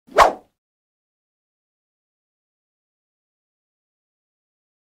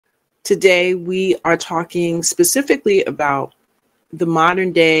Today, we are talking specifically about the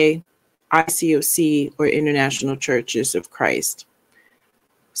modern day ICOC, or International Churches of Christ.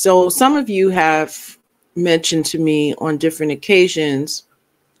 So some of you have mentioned to me on different occasions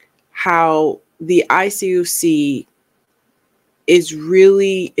how the ICOC is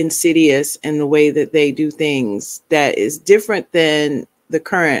really insidious in the way that they do things that is different than the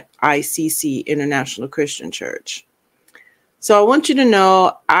current ICC, International Christian Church. So I want you to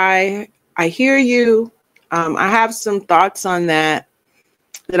know I hear you. I have some thoughts on that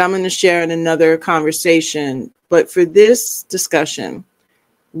I'm going to share in another conversation. But for this discussion,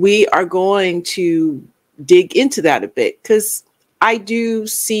 we are going to dig into that a bit because I do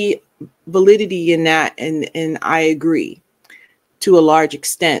see validity in that, and I agree to a large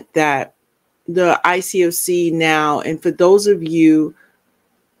extent that the ICOC now, and for those of you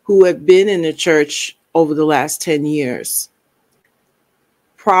who have been in the church over the last 10 years,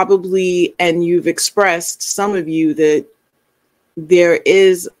 probably, and you've expressed, some of you, that there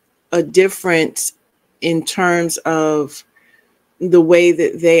is a difference in terms of the way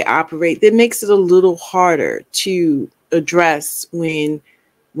that they operate that makes it a little harder to address when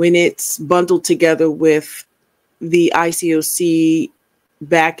it's bundled together with the ICOC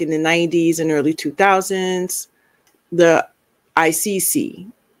back in the 90s and early 2000s, the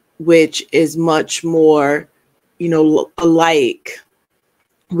ICC, which is much more, alike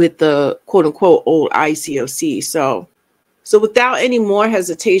with the quote unquote old ICOC. So without any more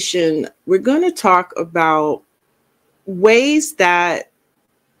hesitation, we're going to talk about ways that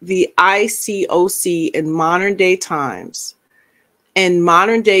the ICOC in modern day times, and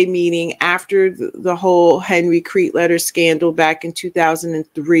modern day meaning after the whole Henry Creetletter scandal back in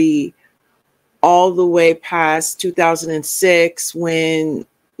 2003, all the way past 2006 when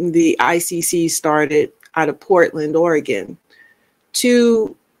the ICC started out of Portland, Oregon,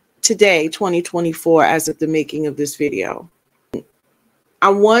 to today, 2024, as of the making of this video. I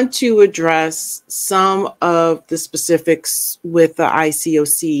want to address some of the specifics with the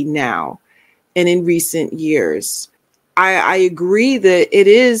ICOC now and in recent years. I agree that it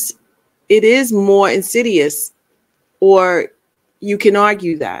is more insidious, or you can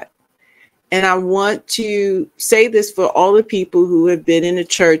argue that. And I want to say this for all the people who have been in the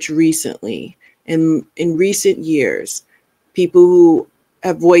church recently and in recent years, people who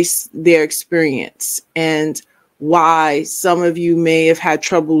have voiced their experience and why some of you may have had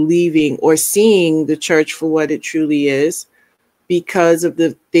trouble leaving or seeing the church for what it truly is because of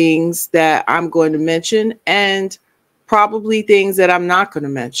the things that I'm going to mention and probably things that I'm not going to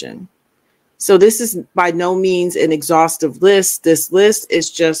mention. So this is by no means an exhaustive list. This list is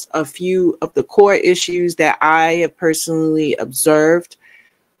just a few of the core issues that I have personally observed.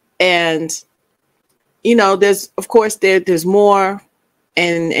 And, there's more,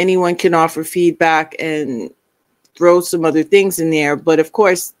 and anyone can offer feedback and throw some other things in there. But of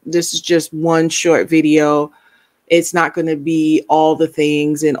course, this is just one short video. It's not going to be all the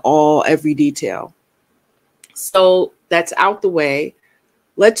things in every detail. So that's out the way.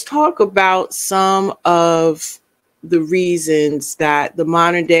 Let's talk about some of the reasons that the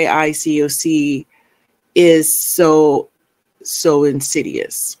modern day ICOC is so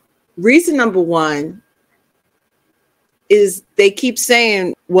insidious. Reason number one is they keep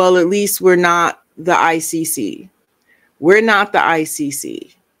saying, well, at least we're not the ICC. We're not the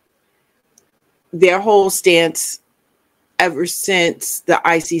ICC. Their whole stance ever since the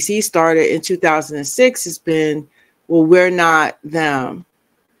ICC started in 2006 has been, well, we're not them.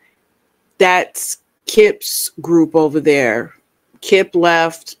 That's Kip's group over there. Kip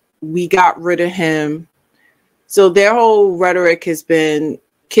left. We got rid of him. So their whole rhetoric has been,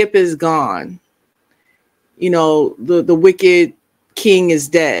 Kip is gone. The wicked king is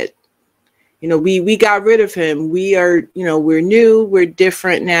dead. We got rid of him. We are, we're new, we're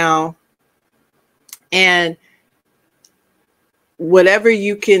different now. And whatever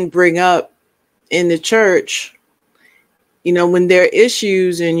you can bring up in the church, when there are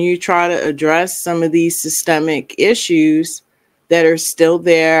issues and you try to address some of these systemic issues that are still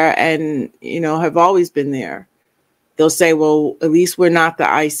there and, have always been there, they'll say, well, at least we're not the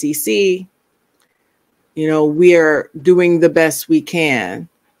ICC. We're doing the best we can.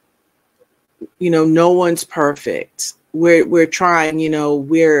 No one's perfect. We're trying,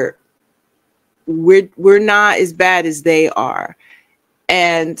 we're not as bad as they are.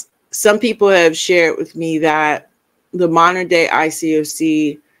 And some people have shared with me that the modern day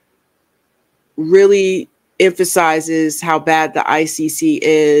ICOC really emphasizes how bad the ICC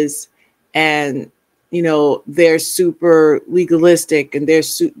is, and they're super legalistic and they're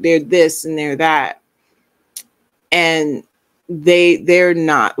this and they're that. And they're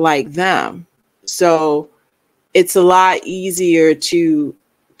not like them. So it's a lot easier to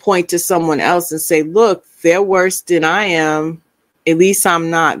point to someone else and say, look, they're worse than I am. At least I'm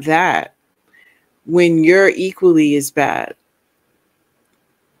not that, when you're equally as bad.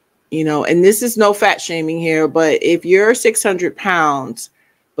 You know, and this is no fat shaming here, but if you're 600 pounds,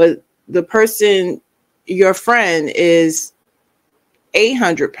 but the person, your friend, is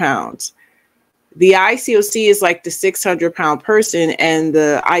 800 pounds, the ICOC is like the 600-pound person, and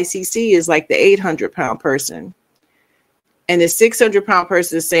the ICC is like the 800-pound person. And the 600-pound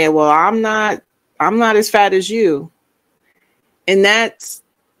person is saying, well, I'm not as fat as you. And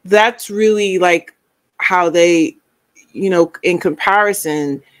that's really like how they, you know, in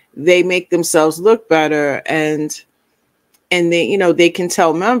comparison, they make themselves look better. And they, you know, they can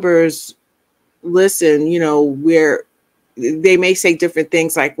tell members, listen, you know, they may say different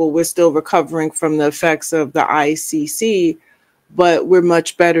things like, well, we're still recovering from the effects of the ICC, but we're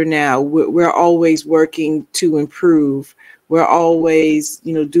much better now. We're always working to improve. We're always,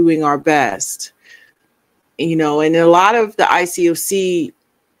 you know, doing our best. You know, and a lot of the ICOC,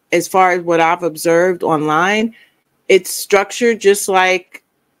 as far as what I've observed online, it's structured just like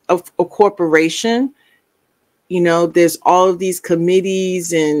a corporation. You know, there's all of these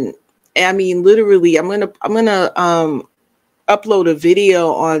committees, and I mean, literally, I'm gonna upload a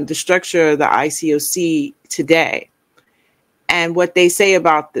video on the structure of the ICOC today and what they say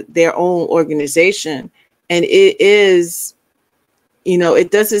about their own organization. And it is, you know,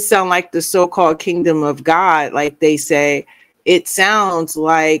 it doesn't sound like the so-called kingdom of God, like they say. It sounds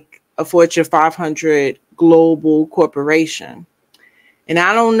like a Fortune 500 global corporation. And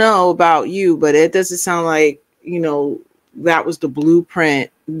I don't know about you, but it doesn't sound like, you know, that was the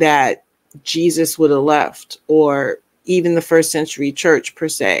blueprint that Jesus would have left, or even the first century church per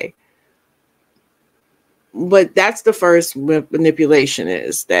se. But that's the first manipulation,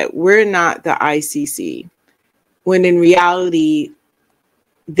 is that we're not the ICC, when in reality,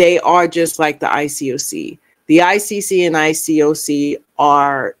 they are just like the ICOC. The ICC and ICOC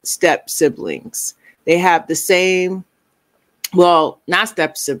are step siblings. They have the same, well, not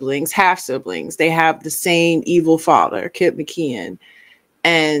step siblings, half siblings. They have the same evil father, Kip McKeon.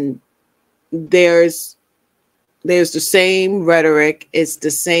 And there's the same rhetoric. It's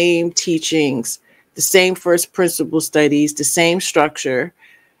the same teachings, the same first principle studies, the same structure,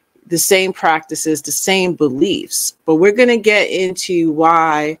 the same practices, the same beliefs. But we're going to get into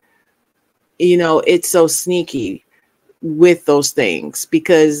why, you know, it's so sneaky with those things,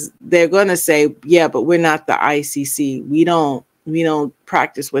 because they're going to say, yeah, but we're not the ICC. We don't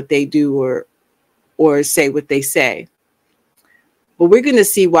practice what they do or say what they say. But we're going to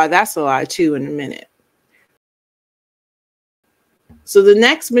see why that's a lie too in a minute. So the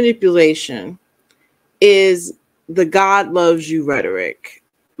next manipulation is the God loves you rhetoric,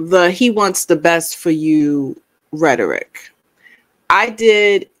 the he wants the best for you rhetoric. I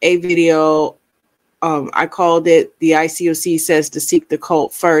did a video, I called it The ICOC Says to Seek the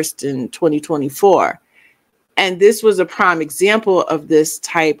Cult First in 2024. And this was a prime example of this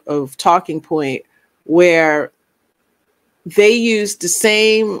type of talking point, where they used the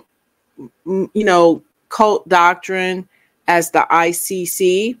same, you know, cult doctrine as the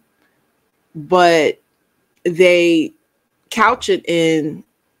ICC, but they couch it in,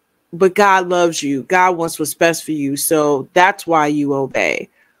 but God loves you. God wants what's best for you. So that's why you obey.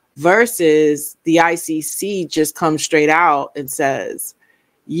 Versus the ICC just comes straight out and says,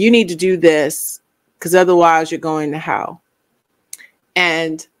 you need to do this because otherwise you're going to hell.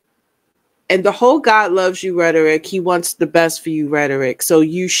 And the whole God loves you rhetoric, he wants the best for you rhetoric. So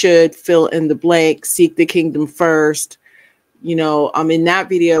you should fill in the blank, seek the kingdom first. You know, in that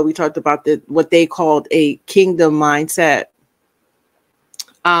video, we talked about what they called a kingdom mindset.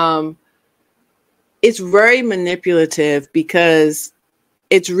 It's very manipulative, because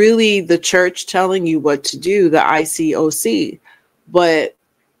it's really the church telling you what to do, the ICOC. But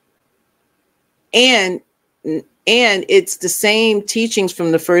and it's the same teachings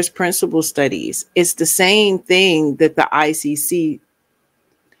from the first principle studies. It's the same thing that the ICC,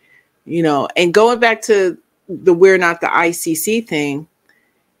 you know, and going back to the we're not the ICC thing,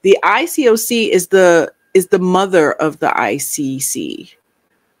 the ICOC is the mother of the ICC.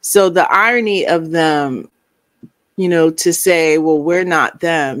 So the irony of them, you know, to say, well, we're not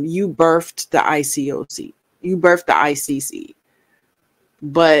them. You birthed the ICOC. You birthed the ICC.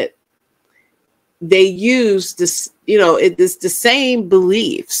 But they use this, you know, it's the same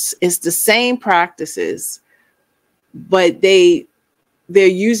beliefs. It's the same practices. But they're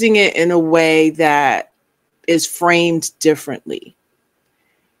using it in a way that is framed differently.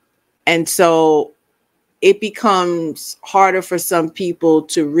 And so it becomes harder for some people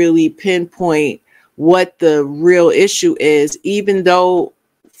to really pinpoint what the real issue is, even though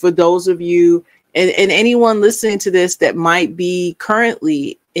for those of you and anyone listening to this that might be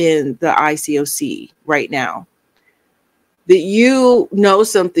currently in the ICOC right now, that you know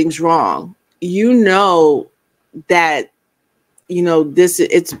something's wrong. You know that, you know,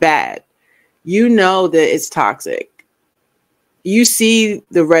 it's bad. You know that it's toxic. You see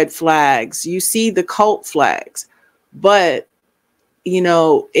the red flags, you see the cult flags, but, you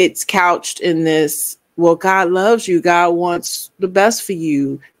know, it's couched in this, well, God loves you. God wants the best for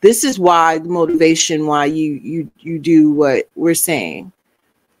you. This is why the motivation, why you do what we're saying,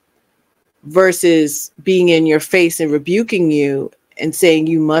 versus being in your face and rebuking you and saying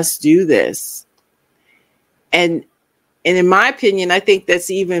you must do this. And in my opinion, I think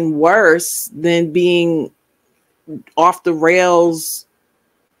that's even worse than being off the rails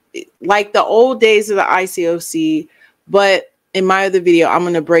like the old days of the ICOC. But in my other video, I'm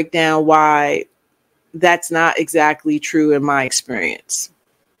going to break down why that's not exactly true in my experience.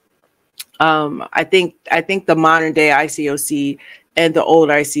 I think the modern day ICOC and the old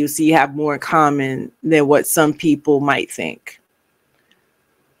ICOC have more in common than what some people might think.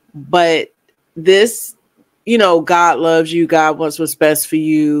 But this, you know, God loves you, God wants what's best for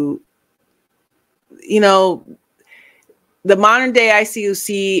you, you know, the modern day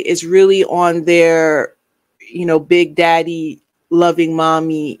ICOC is really on their, you know, big daddy loving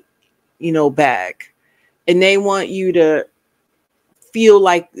mommy, you know, bag. And they want you to feel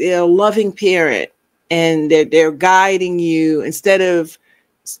like they're a loving parent and they're guiding you instead of,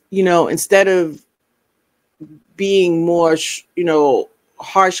 you know, instead of being more, you know,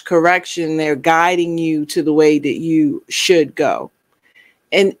 harsh correction, they're guiding you to the way that you should go.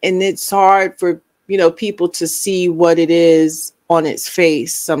 And it's hard for, you know, people to see what it is on its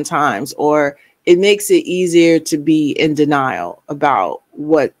face sometimes, or it makes it easier to be in denial about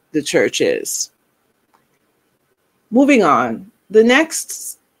what the church is. Moving on, the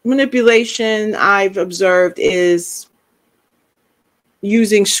next manipulation I've observed is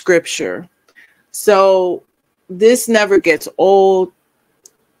using scripture. So this never gets old.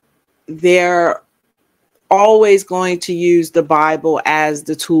 They're always going to use the Bible as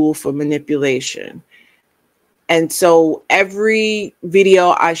the tool for manipulation. And so every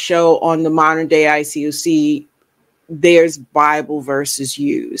video I show on the modern day ICOC, there's Bible verses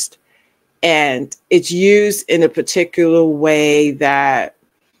used. And it's used in a particular way that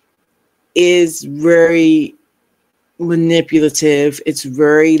is very manipulative. It's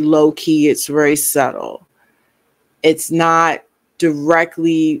very low key. It's very subtle. It's not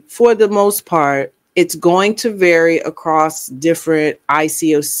directly, for the most part, it's going to vary across different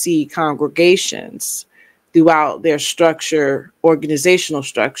ICOC congregations throughout their structure, organizational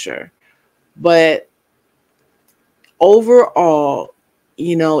structure. But overall,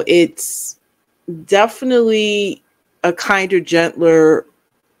 you know, it's definitely a kinder, gentler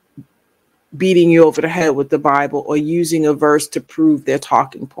beating you over the head with the Bible or using a verse to prove their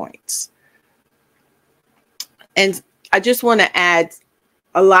talking points. And I just want to add,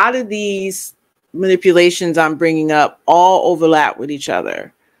 a lot of these manipulations I'm bringing up all overlap with each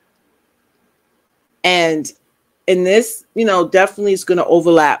other. And in this, you know, definitely is going to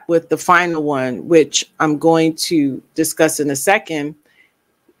overlap with the final one, which I'm going to discuss in a second.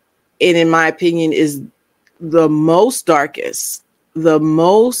 And in my opinion, is the most darkest, the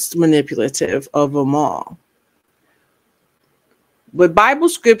most manipulative of them all. With Bible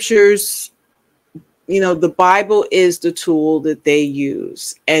scriptures, you know, the Bible is the tool that they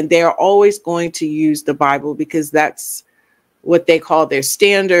use, and they're always going to use the Bible because that's what they call their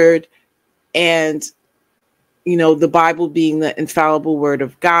standard. And, you know, the Bible being the infallible word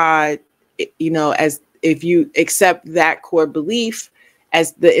of God, you know, as if you accept that core belief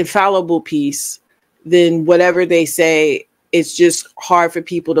as the infallible piece, then whatever they say, it's just hard for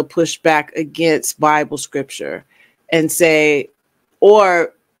people to push back against Bible scripture and say,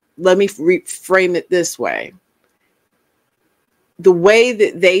 or let me frame it this way. The way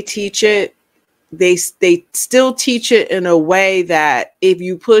that they teach it, they still teach it in a way that if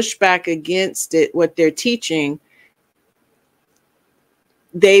you push back against it, what they're teaching,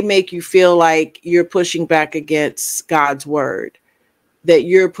 they make you feel like you're pushing back against God's word, that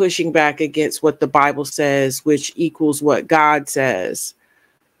you're pushing back against what the Bible says, which equals what God says.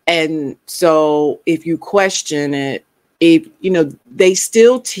 And so if you question it, if, you know, they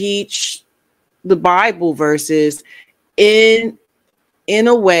still teach the Bible verses in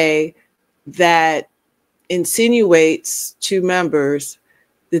a way that insinuates to members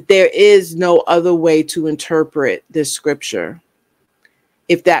that there is no other way to interpret this scripture,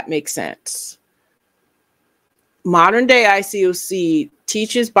 if that makes sense. modern day ICOC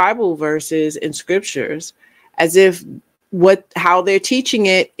teaches Bible verses and scriptures as if how they're teaching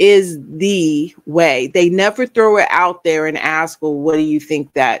it is the way. They never throw it out there and ask, well, what do you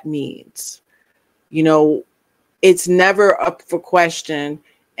think that means? You know, it's never up for question.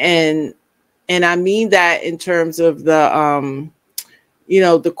 And I mean that in terms of the, you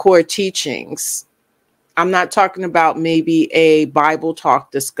know, the core teachings. I'm not talking about maybe a Bible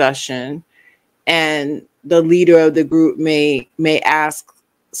talk discussion and the leader of the group may ask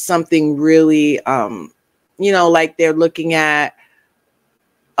something really, you know, like they're looking at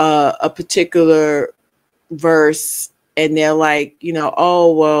a particular verse and they're like, you know,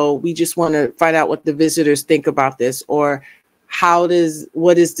 oh, well, we just want to find out what the visitors think about this, or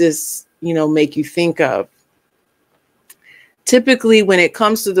what does this, you know, make you think of? Typically, when it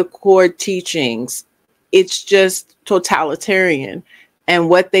comes to the core teachings, it's just totalitarian. And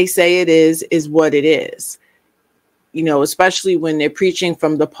what they say it is what it is. You know, especially when they're preaching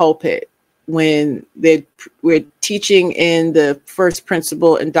from the pulpit, when we're teaching in the first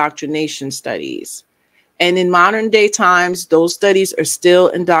principle indoctrination studies. And in modern day times, those studies are still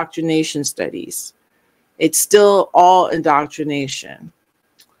indoctrination studies. It's still all indoctrination.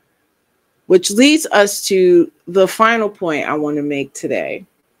 Which leads us to the final point I want to make today.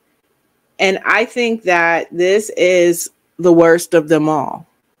 And I think that this is the worst of them all.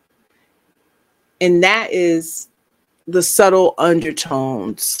 And that is the subtle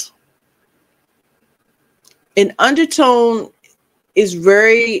undertones. An undertone is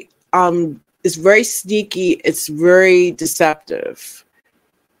very sneaky. It's very deceptive.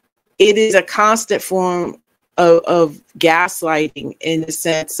 It is a constant form of gaslighting in the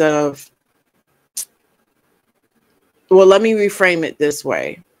sense of, well, let me reframe it this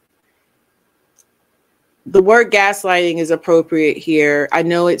way. The word gaslighting is appropriate here. I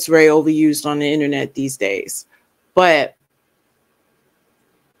know it's very overused on the internet these days, but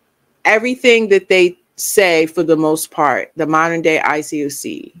everything that they say, for the most part, the modern day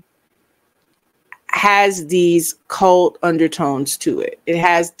ICOC has these cult undertones to it. It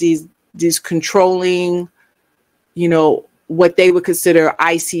has these controlling, you know, what they would consider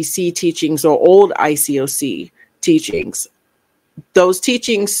ICC teachings or old ICOC teachings. Those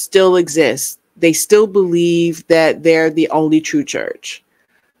teachings still exist. They still believe that they're the only true church.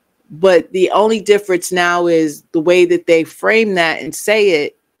 But the only difference now is the way that they frame that and say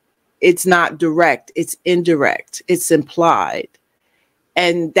it. It's not direct, it's indirect, it's implied.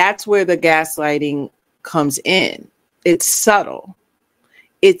 And that's where the gaslighting comes in. It's subtle.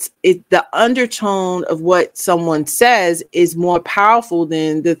 It's the undertone of what someone says is more powerful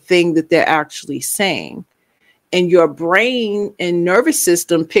than the thing that they're actually saying. And your brain and nervous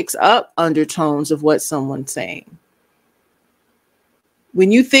system picks up undertones of what someone's saying.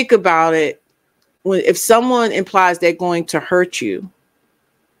 When you think about it, if someone implies they're going to hurt you,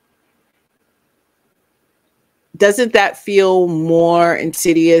 doesn't that feel more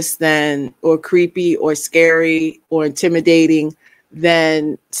insidious than, or creepy or scary or intimidating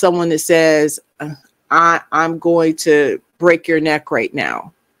than someone that says, I'm going to break your neck right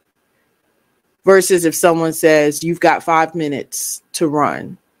now? Versus if someone says, you've got 5 minutes to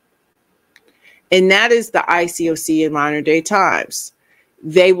run. And that is the ICOC in modern day times.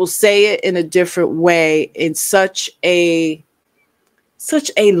 They will say it in a different way, in such a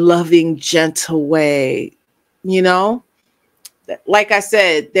loving, gentle way. You know, like I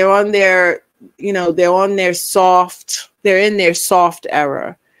said, they're in their soft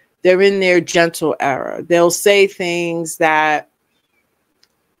era. They're in their gentle era. They'll say things that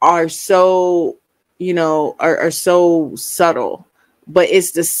are so, you know, are so subtle, but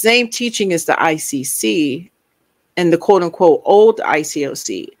it's the same teaching as the ICC and the quote unquote old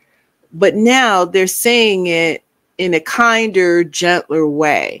ICOC. But now they're saying it in a kinder, gentler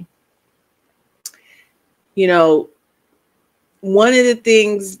way. You know, one of the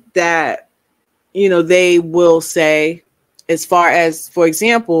things that, you know, they will say, as far as, for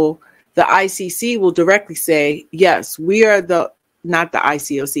example, the ICC will directly say, yes, we are not the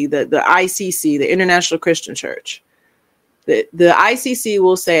ICOC, the ICC, the International Christian Church. The ICC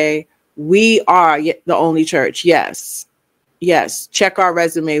will say, we are the only church. Yes. Yes. Check our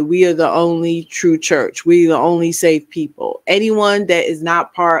resume. We are the only true church. We are the only saved people. Anyone that is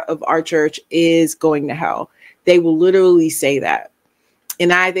not part of our church is going to hell. They will literally say that.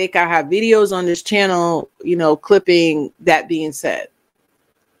 And I think I have videos on this channel, you know, clipping that being said.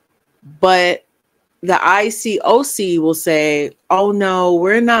 But the ICOC will say, oh no,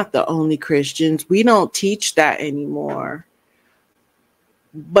 we're not the only Christians. We don't teach that anymore.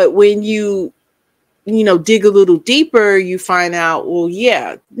 But when you dig a little deeper, you find out, well,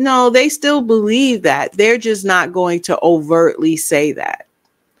 yeah, no, they still believe that. They're just not going to overtly say that.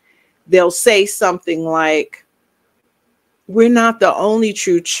 They'll say something like, we're not the only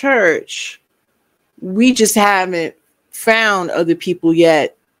true church. We just haven't found other people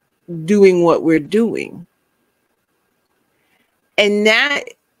yet doing what we're doing. And that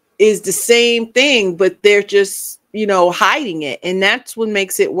is the same thing, but they're just, hiding it. And that's what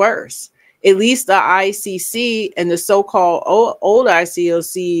makes it worse. At least the ICC and the so-called old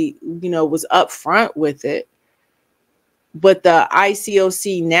ICOC, was upfront with it. But the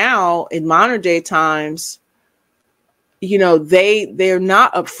ICOC now in modern day times, they're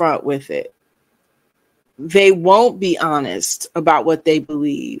not upfront with it. They won't be honest about what they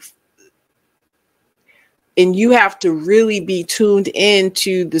believe. And you have to really be tuned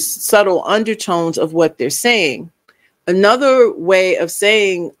into the subtle undertones of what they're saying. Another way of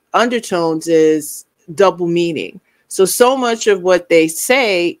saying undertones is double meaning. So much of what they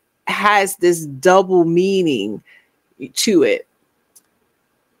say has this double meaning to it.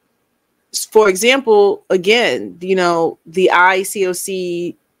 For example, again, the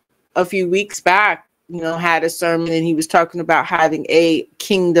ICOC a few weeks back, had a sermon and he was talking about having a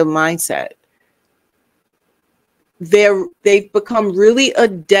kingdom mindset. They've become really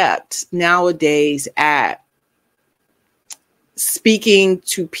adept nowadays at speaking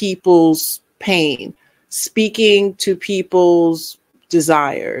to people's pain, speaking to people's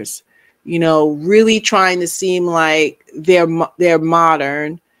desires, really trying to seem like they're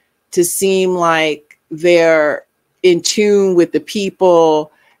modern, to seem like they're in tune with the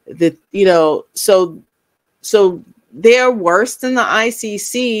people that, so they're worse than the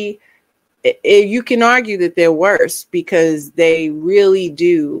ICC. You can argue that they're worse because they really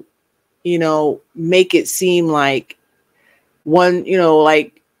do, make it seem like one,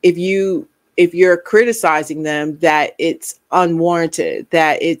 like if you're criticizing them, that it's unwarranted,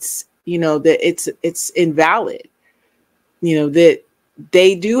 that it's, that it's invalid, that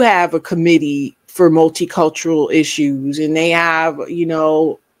they do have a committee for multicultural issues, and they have, a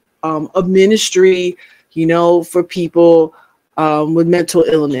ministry, for people with mental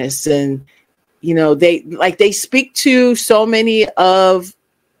illness, and they speak to so many of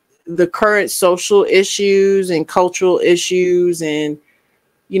the current social issues and cultural issues. And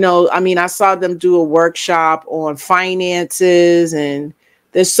I saw them do a workshop on finances, and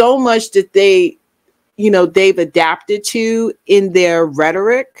there's so much that they've adapted to in their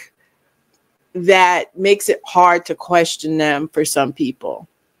rhetoric that makes it hard to question them for some people.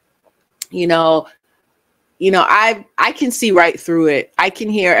 I can see right through it. I can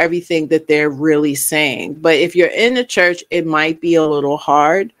hear everything that they're really saying. But if you're in the church, it might be a little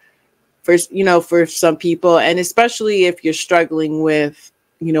hard for some people. And especially if you're struggling with,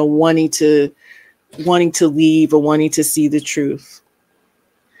 wanting to leave or wanting to see the truth.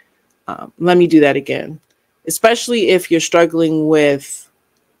 Let me do that again. Especially if you're struggling with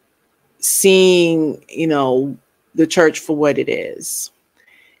seeing, the church for what it is.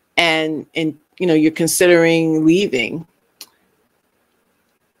 And you're considering leaving.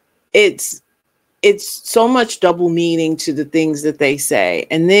 It's so much double meaning to the things that they say.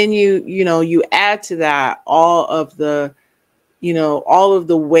 And then you add to that all of the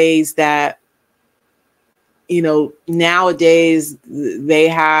ways that, nowadays they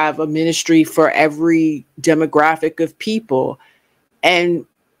have a ministry for every demographic of people. And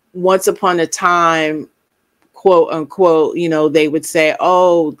once upon a time, quote unquote, they would say,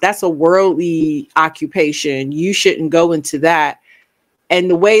 oh, that's a worldly occupation, you shouldn't go into that. And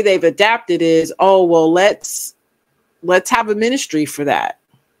the way they've adapted is, oh, well, let's have a ministry for that.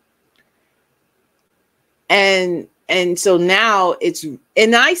 And so now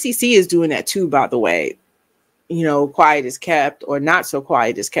and the ICC is doing that too, by the way, quiet is kept, or not so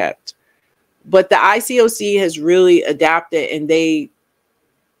quiet is kept. But the ICOC has really adapted, and they,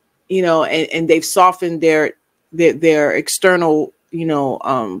 and they've softened their external,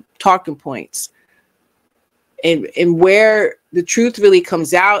 talking points. And where the truth really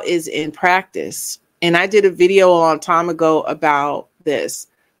comes out is in practice. And I did a video a long time ago about this,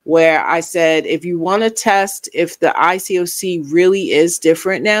 where I said, if you want to test if the ICOC really is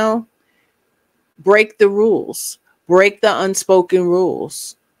different now, break the rules, break the unspoken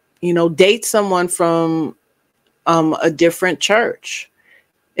rules, date someone from a different church.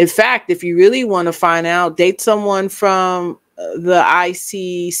 In fact, if you really want to find out, date someone from the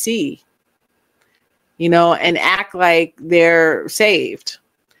ICC, and act like they're saved,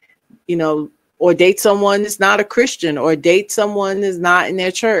 or date someone that's not a Christian, or date someone that's not in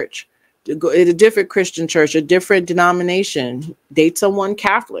their church, to go in a different Christian church, a different denomination, date someone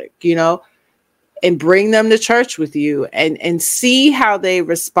Catholic, and bring them to church with you and see how they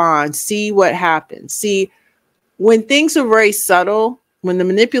respond, see what happens. See, when things are very subtle, when the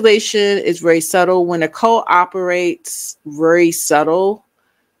manipulation is very subtle, when a cult operates very subtly,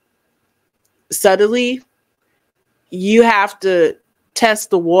 you have to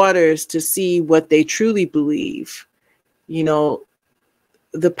test the waters to see what they truly believe. You know,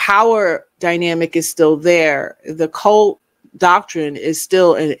 the power dynamic is still there. The cult doctrine is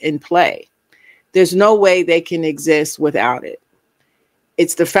still in play. There's no way they can exist without it.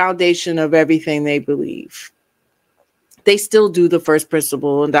 It's the foundation of everything they believe. They still do the first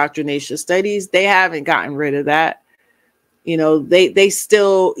principle indoctrination studies. They haven't gotten rid of that. You know, they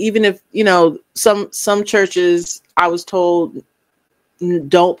still, even if, you know, some churches, I was told,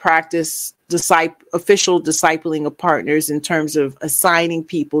 don't practice official discipling of partners in terms of assigning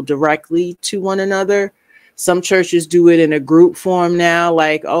people directly to one another. Some churches do it in a group form now,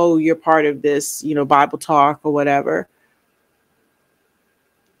 like, oh, you're part of this, you know, Bible talk or whatever.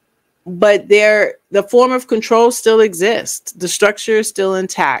 But the form of control still exists. The structure is still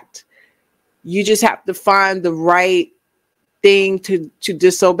intact. You just have to find the right thing to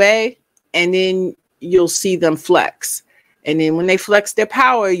disobey, and then you'll see them flex. And then when they flex their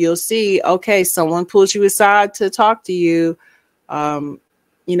power, you'll see, okay, someone pulls you aside to talk to you.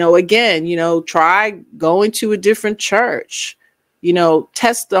 You know, again, you know, try going to a different church. You know,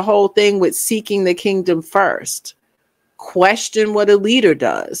 test the whole thing with seeking the kingdom first. Question what a leader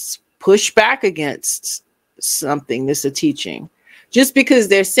does. Push back against something that's a teaching. Just because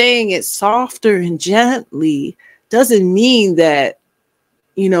they're saying it softer and gently doesn't mean that,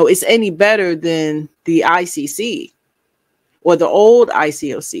 you know, it's any better than the ICC or the old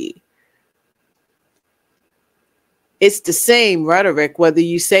ICOC. It's the same rhetoric, whether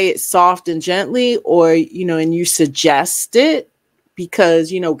you say it soft and gently or, you know, and you suggest it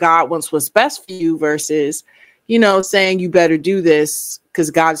because, you know, God wants what's best for you versus, you know, saying you better do this because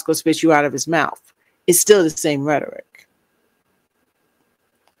God's going to spit you out of his mouth. It's still the same rhetoric.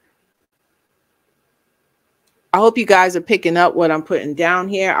 I hope you guys are picking up what I'm putting down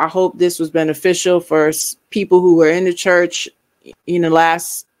here. I hope this was beneficial for people who were in the church in the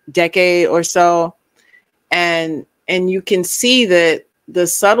last decade or so. And you can see that the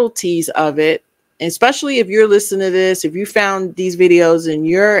subtleties of it, especially if you're listening to this, if you found these videos and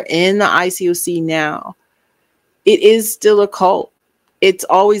you're in the ICOC now, it is still a cult. It's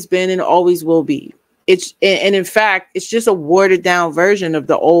always been and always will be. And in fact, it's just a watered down version of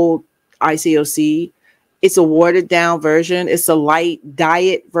the old ICOC. It's a watered down version. It's a light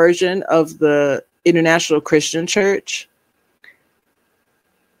diet version of the International Christian Church.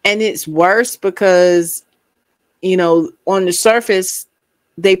 And it's worse because, you know, on the surface,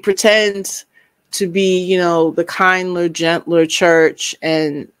 they pretend to be, you know, the kinder, gentler church,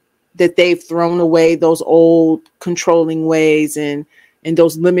 and that they've thrown away those old controlling ways and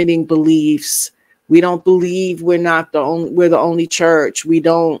those limiting beliefs. We don't believe we're the only church. We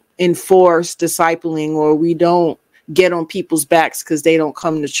don't enforce discipling, or we don't get on people's backs because they don't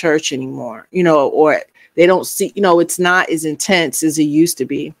come to church anymore, you know, or they don't see, you know, it's not as intense as it used to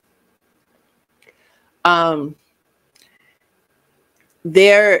be.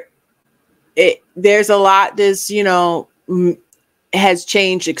 There's a lot that's, you know, has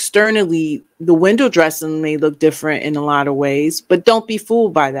changed externally. The window dressing may look different in a lot of ways, but don't be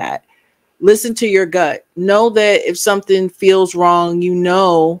fooled by that. Listen to your gut. Know that if something feels wrong, you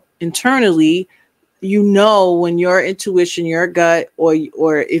know, internally, you know, when your intuition, your gut, or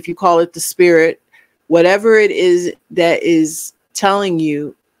if you call it the spirit, whatever it is that is telling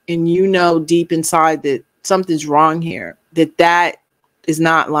you, and you know deep inside that something's wrong here, that is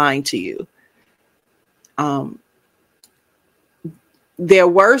not lying to you. They're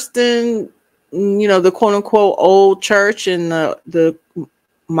worse than, you know, the quote unquote old church and the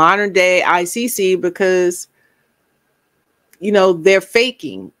modern day ICC because, you know, they're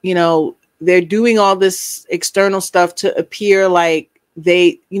faking, you know, they're doing all this external stuff to appear like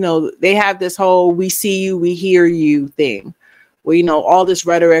they, you know, they have this whole we see you, we hear you thing where, you know, all this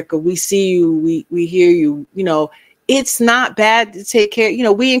rhetoric of we see you, we hear you, you know. It's not bad to take care. You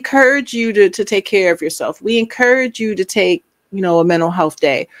know, we encourage you to take care of yourself. We encourage you to take, you know, a mental health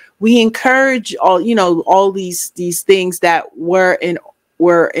day. We encourage all, you know, all these things that were an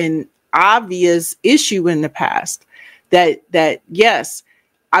obvious issue in the past. That yes,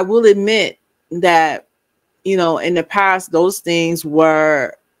 I will admit that, you know, in the past, those things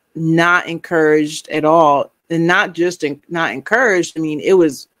were not encouraged at all. And not just not encouraged. I mean, it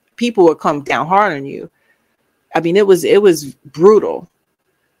was, people would come down hard on you. I mean, it was brutal,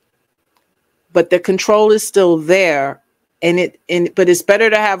 but the control is still there. But it's better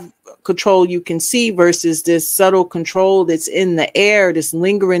to have control you can see versus this subtle control that's in the air, that's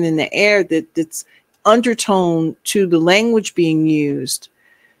lingering in the air, that's undertone to the language being used,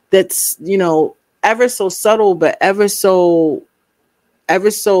 that's, you know, ever so subtle but ever so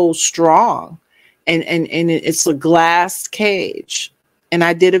strong, and it's a glass cage. And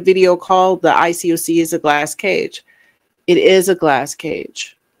I did a video called "The ICOC is a Glass Cage." It is a glass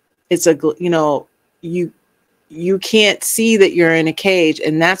cage. It's a, you know, you can't see that you're in a cage,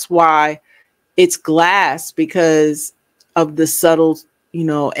 and that's why it's glass, because of the subtle, you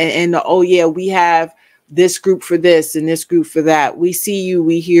know, and oh yeah, we have this group for this and this group for that. We see you,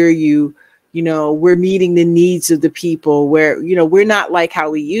 we hear you, you know, we're meeting the needs of the people, where, you know, we're not like how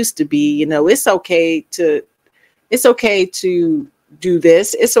we used to be. You know, it's okay to do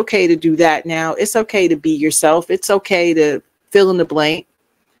this. It's okay to do that now. It's okay to be yourself. It's okay to fill in the blank.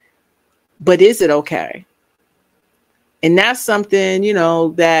 But is it okay? And that's something, you know,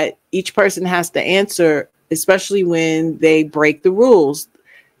 that each person has to answer, especially when they break the rules,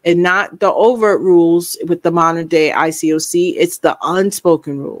 and not the overt rules with the modern day ICOC. It's the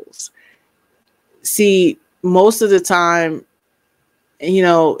unspoken rules. See, most of the time, you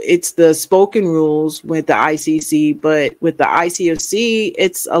know, it's the spoken rules with the ICC, but with the ICOC,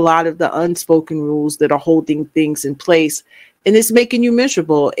 it's a lot of the unspoken rules that are holding things in place, and it's making you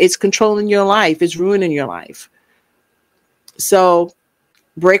miserable. It's controlling your life. It's ruining your life. So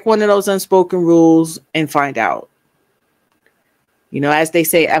break one of those unspoken rules and find out. You know, as they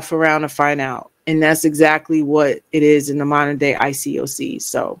say, F around and find out. And that's exactly what it is in the modern day ICOC.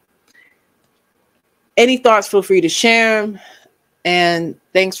 So any thoughts, feel free to share them. And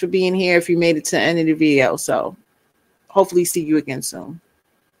thanks for being here if you made it to the end of the video. So hopefully see you again soon.